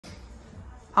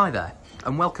Hi there,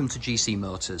 and welcome to GC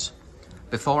Motors.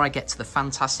 Before I get to the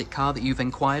fantastic car that you've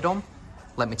inquired on,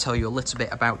 let me tell you a little bit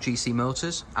about GC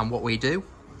Motors and what we do.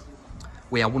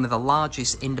 We are one of the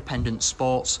largest independent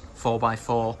sports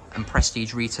 4x4 and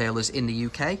prestige retailers in the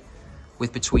UK,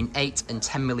 with between £8 and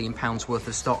 £10 million worth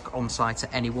of stock on site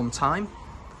at any one time.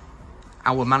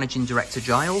 Our managing director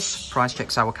Giles price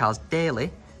checks our cars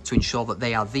daily to ensure that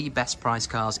they are the best price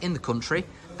cars in the country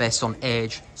based on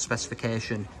age,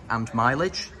 specification and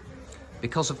mileage.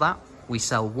 Because of that, we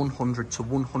sell 100 to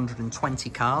 120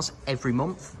 cars every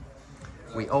month.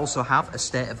 We also have a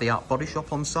state-of-the-art body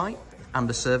shop on site and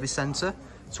a service centre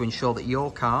to ensure that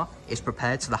your car is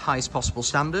prepared to the highest possible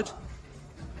standard.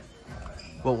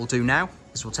 What we'll do now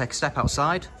is we'll take a step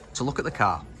outside to look at the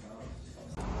car.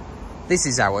 This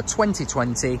is our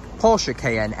 2020 Porsche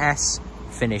Cayenne S,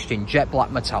 finished in jet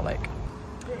black metallic.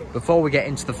 Before we get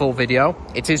into the full video,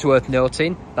 it is worth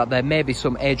noting that there may be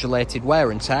some age-related wear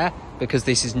and tear because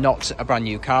this is not a brand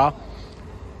new car.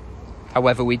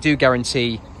 However, we do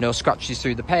guarantee no scratches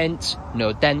through the paint,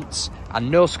 no dents,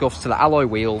 and no scuffs to the alloy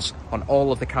wheels on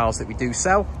all of the cars that we do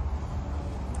sell.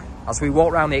 As we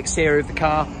walk around the exterior of the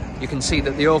car, you can see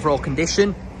that the overall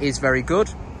condition is very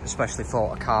good, especially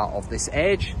for a car of this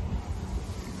age.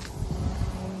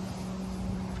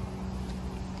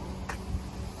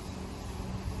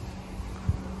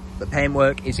 The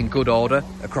paintwork is in good order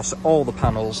across all the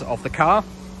panels of the car.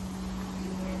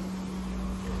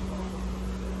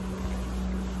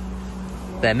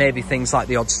 There may be things like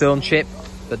the odd stone chip,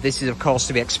 but this is of course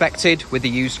to be expected with the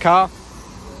used car.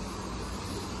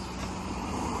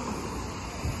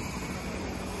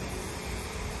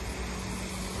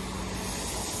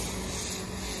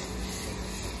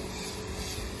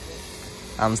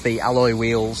 And the alloy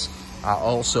wheels are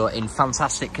also in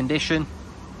fantastic condition.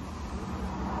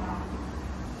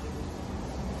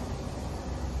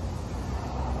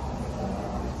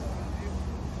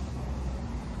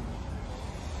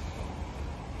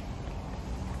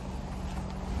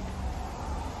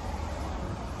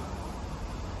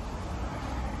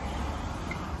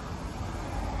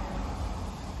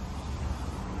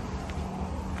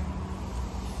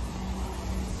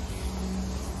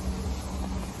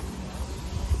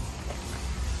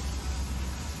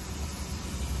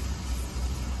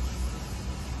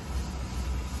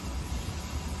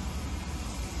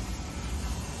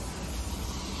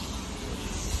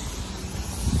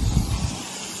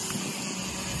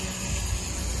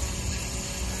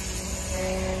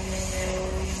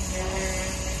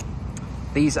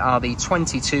 These are the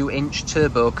 22-inch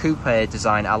turbo coupe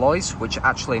design alloys, which are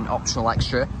actually an optional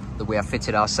extra that we have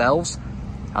fitted ourselves,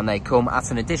 and they come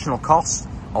at an additional cost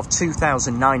of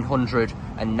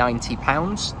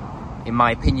 £2,990. In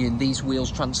my opinion, these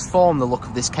wheels transform the look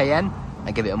of this Cayenne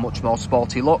and give it a much more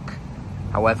sporty look.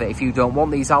 However, if you don't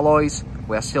want these alloys,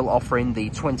 we are still offering the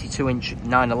 22-inch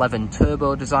 911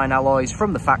 turbo design alloys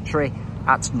from the factory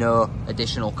at no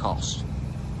additional cost.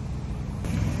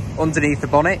 Underneath the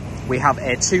bonnet, we have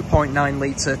a 2.9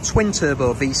 litre twin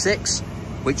turbo V6,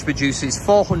 which produces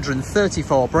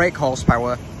 434 brake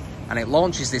horsepower, and it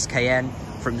launches this Cayenne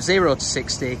from 0 to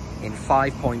 60 in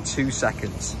 5.2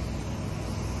 seconds.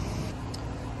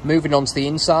 Moving on to the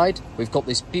inside, we've got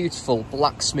this beautiful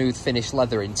black smooth finish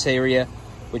leather interior,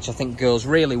 which I think goes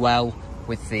really well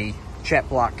with the jet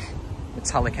black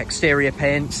metallic exterior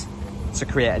paint to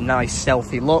create a nice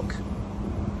stealthy look.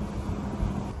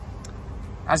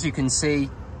 As you can see,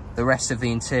 the rest of the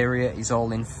interior is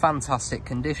all in fantastic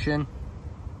condition.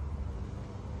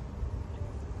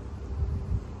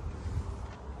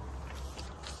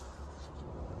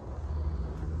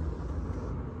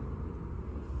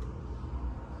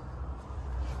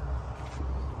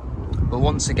 But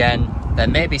once again, there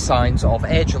may be signs of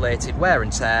age-related wear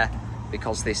and tear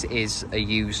because this is a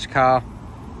used car.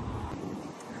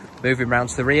 Moving round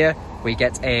to the rear, we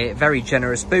get a very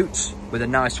generous boot with a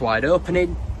nice wide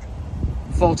opening,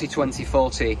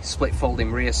 40-20-40 split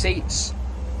folding rear seats,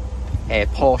 a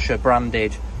Porsche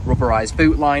branded rubberized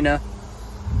boot liner,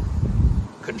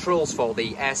 controls for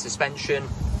the air suspension,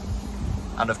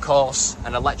 and of course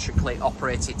an electrically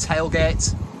operated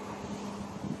tailgate.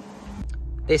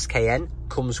 This Cayenne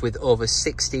comes with over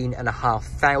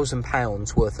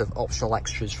 £16,500 worth of optional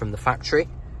extras from the factory,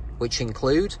 which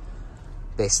include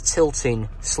this tilting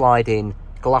sliding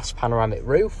glass panoramic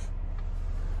roof,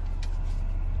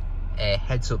 a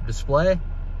heads-up display,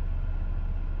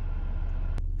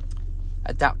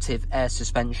 adaptive air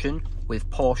suspension with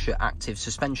Porsche active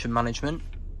suspension management,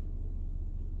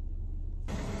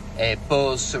 a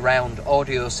Bose surround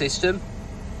audio system,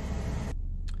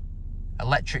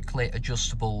 electrically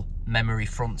adjustable memory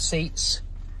front seats,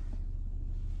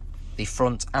 The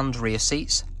front and rear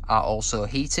seats are also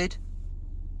heated.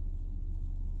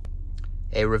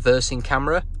 A reversing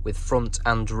camera with front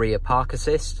and rear park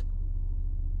assist.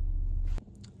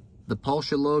 The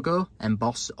Porsche logo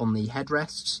embossed on the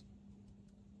headrests.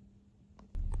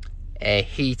 A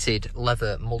heated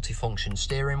leather multifunction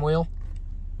steering wheel.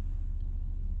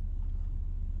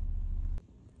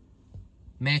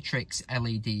 Matrix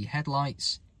LED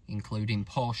headlights, including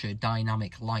Porsche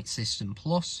Dynamic Light System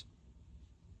Plus.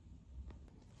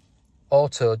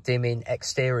 Auto dimming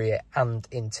exterior and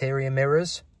interior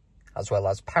mirrors, as well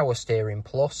as Power Steering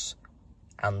Plus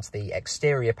and the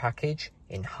exterior package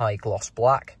in high gloss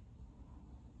black.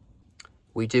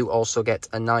 We do also get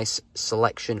a nice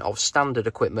selection of standard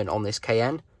equipment on this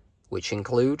Cayenne, which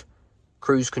include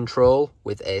cruise control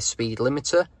with a speed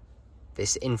limiter,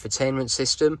 this infotainment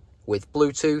system with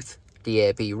Bluetooth,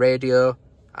 DAB radio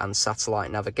and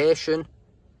satellite navigation.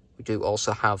 We do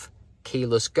also have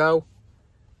keyless go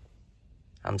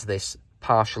and this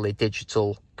partially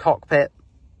digital cockpit.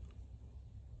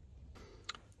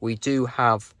 We do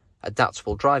have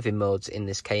adaptable driving modes in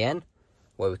this Cayenne,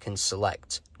 where we can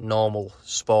select normal,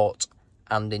 sport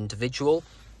and individual.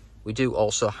 We do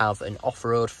also have an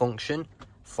off-road function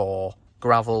for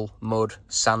gravel, mud,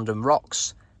 sand and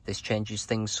rocks. This changes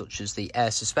things such as the air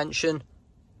suspension,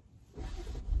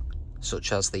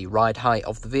 such as the ride height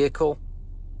of the vehicle.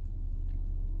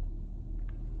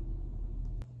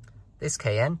 This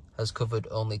Cayenne has covered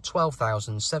only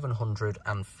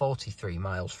 12,743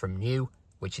 miles from new,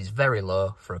 which is very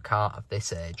low for a car of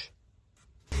this age.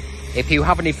 If you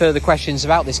have any further questions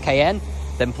about this Cayenne,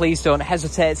 then please don't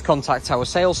hesitate to contact our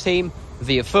sales team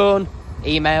via phone,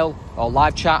 email or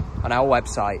live chat on our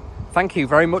website. Thank you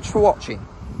very much for watching.